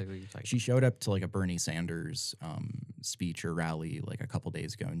 I know exactly what you're talking She showed up to like a Bernie Sanders speech or rally like a couple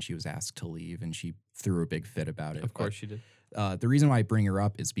days ago, and she was asked to leave, and she threw a big fit about it. Of course she did. The reason why I bring her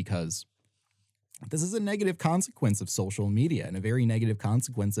up is because this is a negative consequence of social media and a very negative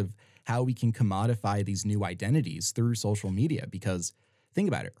consequence of how we can commodify these new identities through social media. Because think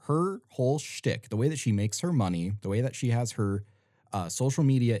about it, her whole shtick, the way that she makes her money, the way that she has her social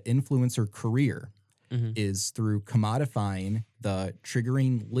media influencer career is through commodifying the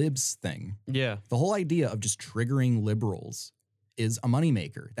triggering libs thing. Yeah. The whole idea of just triggering liberals is a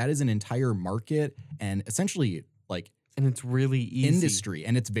moneymaker. That is an entire market and essentially like and it's really easy. Industry.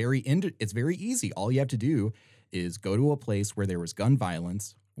 And it's very easy. All you have to do is go to a place where there was gun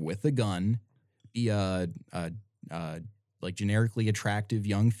violence with a gun, be a like generically attractive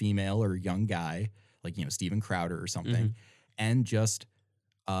young female or young guy, like, you know, Steven Crowder or something, and just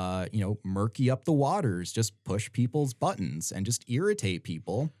murky up the waters, just push people's buttons and just irritate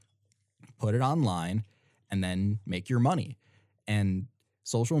people, put it online, and then make your money. And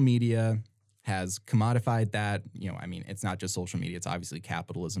social media has commodified that. You know, I mean, it's not just social media; it's obviously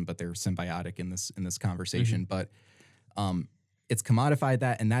capitalism, but they're symbiotic in this conversation. But it's commodified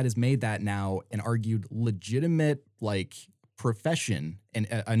that, and that has made that now an argued legitimate like profession and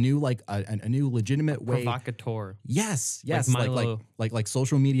a new legitimate way. Provocateur. Yes. Like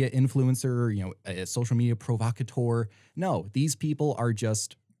social media influencer, you know, a social media provocateur. No, these people are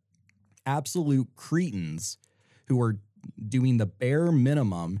just absolute cretins who are doing the bare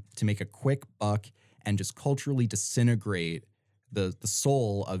minimum to make a quick buck and just culturally disintegrate the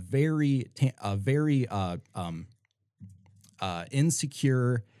soul of very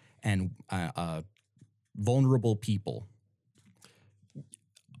insecure and vulnerable people.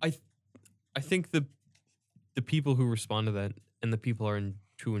 I think the people who respond to that and the people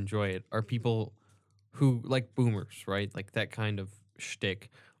who enjoy it are people who like boomers, right? Like that kind of shtick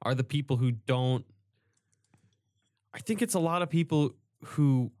are the people who don't. I think it's a lot of people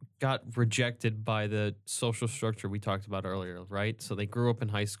who got rejected by the social structure we talked about earlier, right? So they grew up in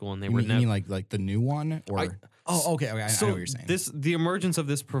high school and they were. You mean like the new one, or okay. I know what you're saying. The emergence of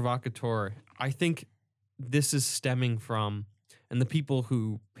this provocateur, I think this is stemming from. And the people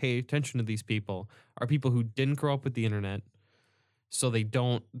who pay attention to these people are people who didn't grow up with the internet, so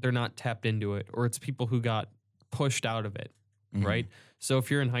they're not tapped into it, or it's people who got pushed out of it, right? So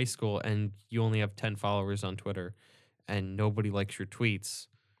if you're in high school and you only have 10 followers on Twitter and nobody likes your tweets.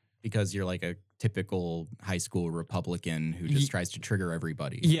 Because you're like a typical high school Republican who just tries to trigger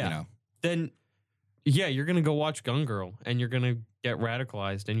everybody. Yeah. You know? Then, yeah, you're going to go watch Gun Girl and you're going to get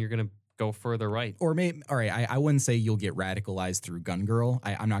radicalized and you're going to go further right. Or maybe, all right, I wouldn't say you'll get radicalized through Gun Girl.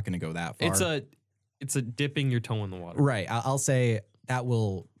 I'm not going to go that far. It's a dipping your toe in the water. Right. I'll say that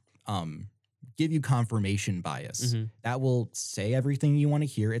will give you confirmation bias. That will say everything you want to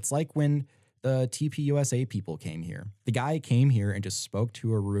hear. It's like when the TPUSA people came here. The guy came here and just spoke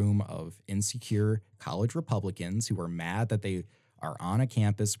to a room of insecure college Republicans who are mad that they are on a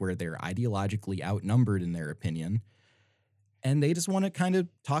campus where they're ideologically outnumbered in their opinion. And they just want to kind of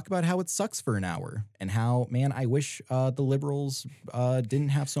talk about how it sucks for an hour and how, man, I wish the liberals didn't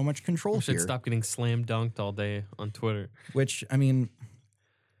have so much control here. Should stop getting slam dunked all day on Twitter. Which, I mean,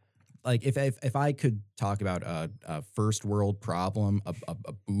 like if I could talk about a first world problem,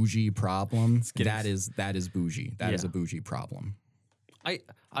 a bougie problem, that is bougie. That is a bougie problem. I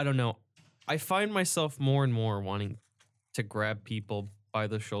don't know. I find myself more and more wanting to grab people by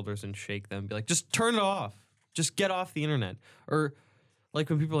the shoulders and shake them, be like, just turn it off. Just get off the internet. Or like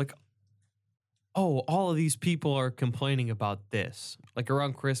when people are like, oh, all of these people are complaining about this. Like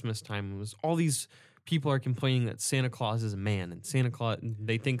around Christmas time, it was all these people are complaining that Santa Claus is a man and Santa Claus,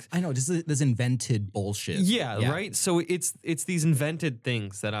 they think. I know, this invented bullshit. Yeah, right? So it's these invented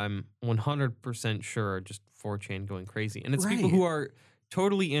things that I'm 100% sure are just 4chan going crazy. And it's people who are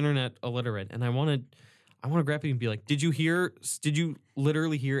totally internet illiterate. And I want to grab you and be like, did you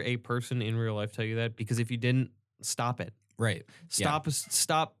literally hear a person in real life tell you that? Because if you didn't, stop it. Right.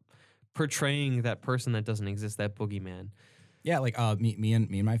 Stop portraying that person that doesn't exist, that boogeyman. Yeah, like me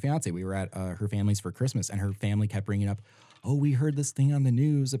and my fiance, we were at her family's for Christmas, and her family kept bringing up, oh, we heard this thing on the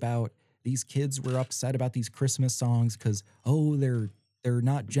news about these kids were upset about these Christmas songs because, oh, they're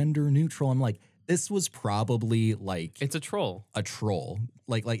not gender neutral. I'm like, this was probably like it's a troll.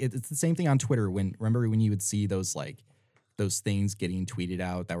 Like it's the same thing on Twitter. Remember when you would see those things getting tweeted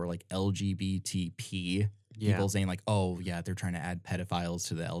out that were like LGBTP. People saying like, oh yeah, they're trying to add pedophiles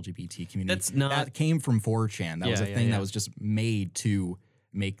to the LGBT community. That came from 4chan. That was a thing that was just made to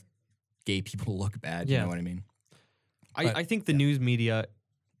make gay people look bad. You know what I mean? I think the news media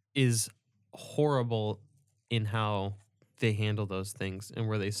is horrible in how they handle those things, and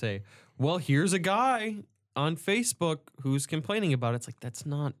where they say, well, here's a guy on Facebook who's complaining about it. It's like, that's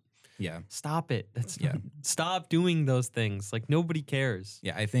not, stop it. Stop doing those things. Like, nobody cares.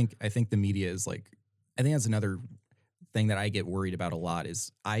 Yeah, I think the media is like, I think that's another thing that I get worried about a lot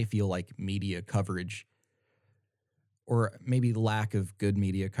is I feel like media coverage, or maybe lack of good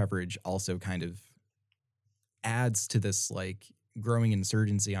media coverage, also kind of adds to this like growing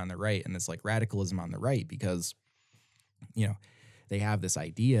insurgency on the right and this like radicalism on the right, because, you know, they have this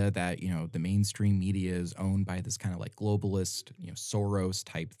idea that, you know, the mainstream media is owned by this kind of like globalist, you know, Soros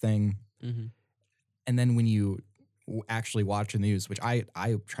type thing. Mm-hmm. And then when you actually watch the news, which I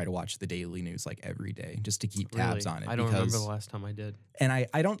try to watch the daily news like every day just to keep tabs on it. I don't remember the last time I did. And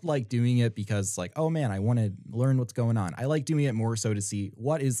I don't like doing it because like, oh man, I want to learn what's going on. I like doing it more so to see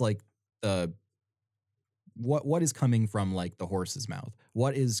what is like the what is coming from like the horse's mouth,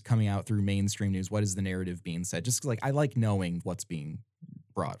 what is coming out through mainstream news, what is the narrative being said, just like I like knowing what's being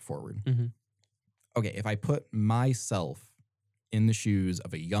brought forward. Mm-hmm. Okay, if I put myself in the shoes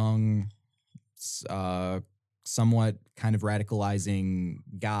of a young, somewhat kind of radicalizing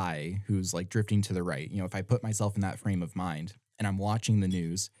guy who's like drifting to the right, you know, if I put myself in that frame of mind and I'm watching the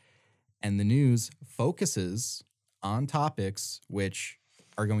news and the news focuses on topics which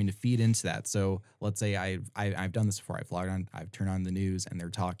are going to feed into that. So let's say I've done this before. I've logged on, I've turned on the news and they're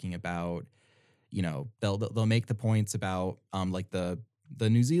talking about, you know, they'll make the points about like the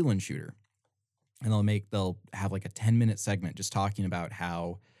New Zealand shooter, and they'll have like a 10-minute segment just talking about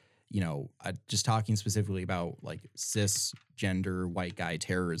how, you know, just talking specifically about like cisgender white guy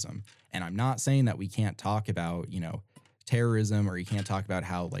terrorism. And I'm not saying that we can't talk about, you know, terrorism, or you can't talk about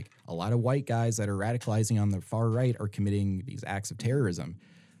how like a lot of white guys that are radicalizing on the far right are committing these acts of terrorism.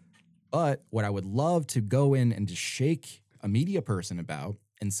 But what I would love to go in and just shake a media person about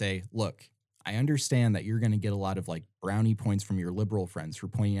and say, look, I understand that you're going to get a lot of like brownie points from your liberal friends for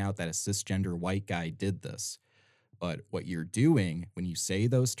pointing out that a cisgender white guy did this. But what you're doing when you say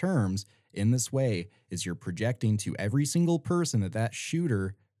those terms in this way is you're projecting to every single person that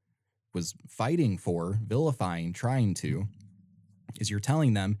shooter was fighting for, vilifying, trying to, is you're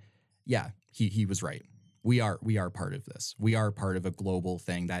telling them, yeah, he was right. We are part of this. We are part of a global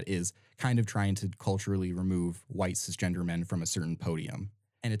thing that is kind of trying to culturally remove white cisgender men from a certain podium.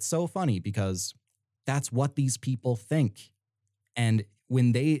 And it's so funny because that's what these people think. And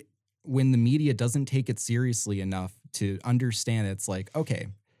when the media doesn't take it seriously enough to understand, it's like, okay,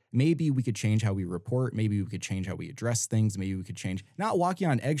 maybe we could change how we report. Maybe we could change how we address things. Maybe we could change not walking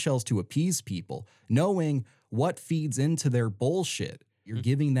on eggshells to appease people, knowing what feeds into their bullshit. You're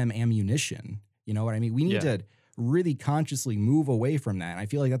giving them ammunition. You know what I mean? We need to really consciously move away from that. And I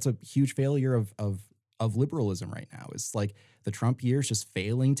feel like that's a huge failure of liberalism right now. It's like the Trump years just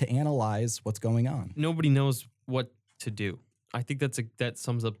failing to analyze what's going on. Nobody knows what to do. I think that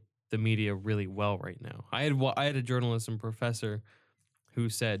sums up the media really well right now. I had a journalism professor who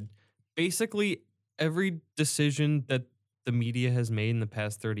said basically every decision that the media has made in the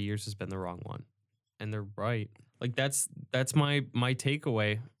past 30 years has been the wrong one. And they're right. Like that's my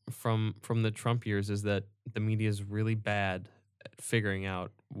takeaway from the Trump years, is that the media is really bad at figuring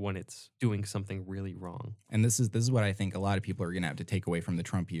out when it's doing something really wrong. And this is what I think a lot of people are going to have to take away from the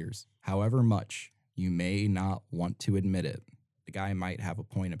Trump years. However much you may not want to admit it, the guy might have a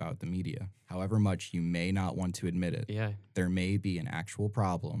point about the media. However much you may not want to admit it, there may be an actual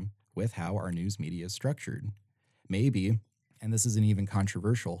problem with how our news media is structured. Maybe, and this isn't even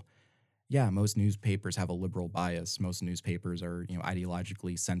controversial, most newspapers have a liberal bias. Most newspapers are,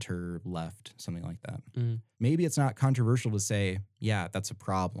 ideologically center left, something like that. Maybe it's not controversial to say, that's a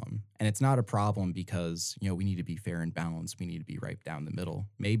problem. And it's not a problem because, we need to be fair and balanced. We need to be right down the middle.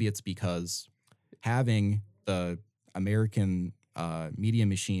 Maybe it's because having the American media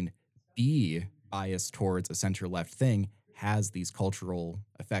machine be biased towards a center-left thing has these cultural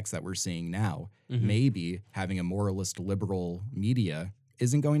effects that we're seeing now. Maybe having a moralist liberal media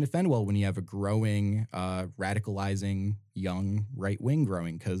isn't going to fend well when you have a growing, radicalizing young right wing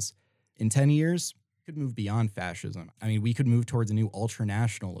growing, because in 10 years, we could move beyond fascism. I mean, we could move towards a new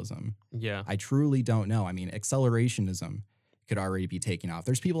ultranationalism. Yeah. I truly don't know. I mean, accelerationism could already be taking off.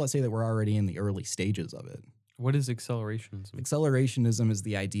 There's people that say that we're already in the early stages of it. What is accelerationism? Accelerationism is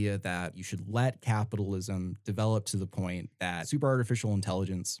the idea that you should let capitalism develop to the point that super artificial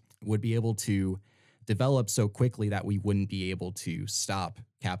intelligence would be able to develop so quickly that we wouldn't be able to stop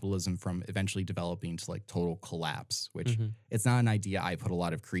capitalism from eventually developing to like total collapse, which it's not an idea I put a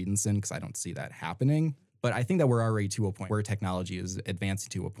lot of credence in because I don't see that happening. But I think that we're already to a point where technology is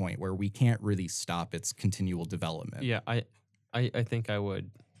advancing to a point where we can't really stop its continual development. Yeah, I think I would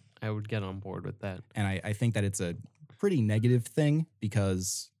I would get on board with that. And I think that it's a pretty negative thing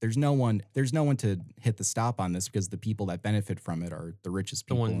because there's no one to hit the stop on this because the people that benefit from it are the richest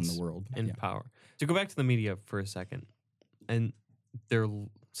people in the world. In power. To go back to the media for a second, and their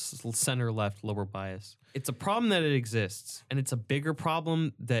center left lower bias. It's a problem that it exists, and it's a bigger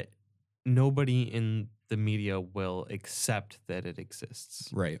problem that nobody in the media will accept that it exists.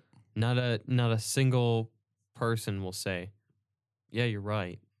 Right. Not a single person will say, "Yeah, you're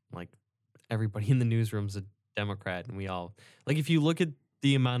right." Like everybody in the newsroom's a Democrat, and we all like. If you look at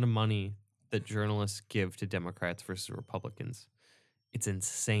the amount of money that journalists give to Democrats versus Republicans, it's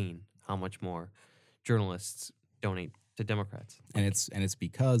insane how much more journalists donate to Democrats. And it's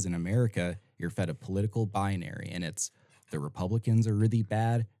because in America you're fed a political binary, and it's the Republicans are really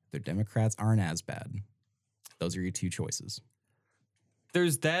bad, the Democrats aren't as bad. Those are your two choices.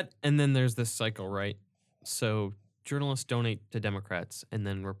 There's that, and then there's this cycle, right? So journalists donate to Democrats, and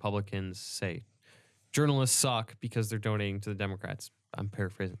then Republicans say journalists suck because they're donating to the Democrats. I'm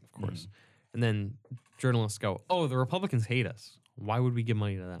paraphrasing, of course. And then journalists go, "Oh, the Republicans hate us. Why would we give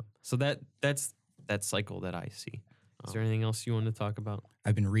money to them?" So that's that cycle that I see. Is there anything else you want to talk about?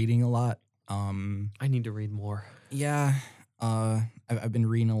 I've been reading a lot. I need to read more. Yeah, I've been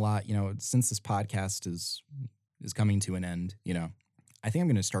reading a lot. You know, since this podcast is coming to an end. You know, I think I'm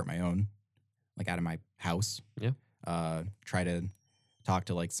going to start my own, like out of my house. Yeah. Try to talk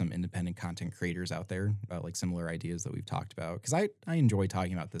to like some independent content creators out there about like similar ideas that we've talked about. Because I enjoy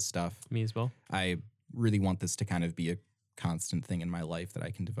talking about this stuff. Me as well. I really want this to kind of be a constant thing in my life that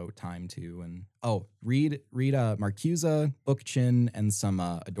I can devote time to. And read Marcuse, Bookchin, and some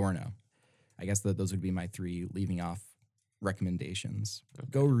Adorno. I guess that those would be my 3 leaving off recommendations. Okay.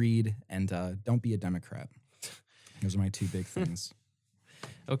 Go read and don't be a Democrat. Those are my 2 big things.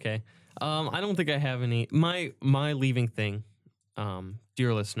 Okay. I don't think I have any. My leaving thing,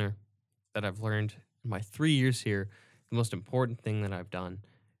 dear listener, that I've learned in my 3 years here, the most important thing that I've done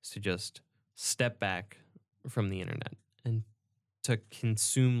is to just step back from the internet and to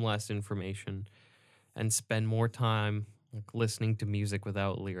consume less information and spend more time like listening to music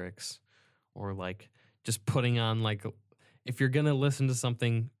without lyrics, or like just putting on like, if you're going to listen to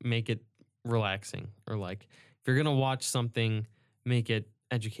something, make it relaxing, or like if you're going to watch something, make it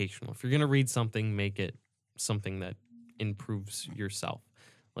educational. If you're going to read something, make it something that improves yourself.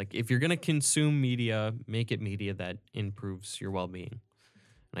 Like if you're going to consume media, make it media that improves your well-being.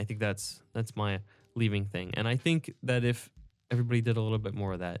 And I think that's my leaving thing. And I think that if everybody did a little bit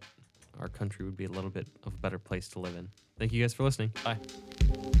more of that, our country would be a little bit of a better place to live in. Thank you guys for listening. Bye.